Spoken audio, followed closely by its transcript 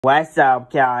What's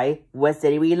up, guy? What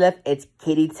city we live? It's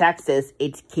Katy, Texas.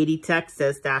 It's Katy,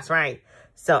 Texas. That's right.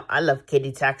 So I love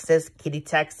Katy, Texas. Katy,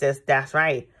 Texas. That's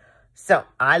right. So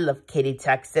I love Katy,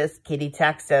 Texas. Katy,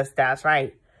 Texas. That's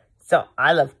right. So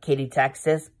I love Katy,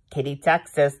 Texas. Katy,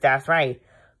 Texas. That's right.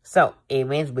 So it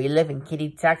means we live in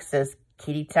Katy, Texas.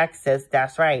 Katy, Texas.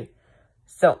 That's right.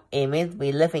 So it means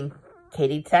we live in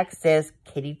Katy, Texas.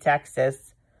 Katy,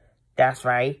 Texas. That's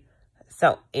right.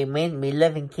 So it means we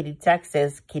live in Katy,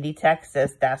 Texas. Katy,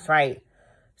 Texas. That's right.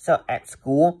 So at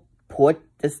school, put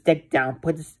the stick down.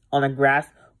 Put this on the grass.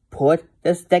 Put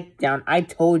the stick down. I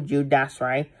told you. That's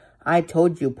right. I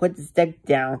told you. Put the stick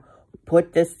down.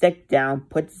 Put the stick down.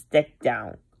 Put the stick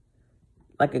down.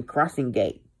 Like a crossing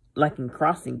gate. Like in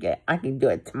crossing gate. I can do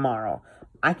it tomorrow.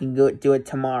 I can do it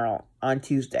tomorrow on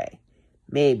Tuesday.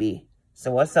 Maybe.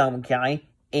 So what's up, Kelly?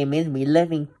 It means we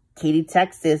live in Katy,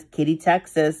 Texas. Katy,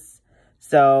 Texas.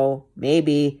 So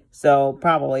maybe. So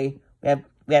probably.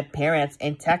 We have parents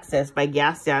in Texas. But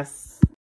yes.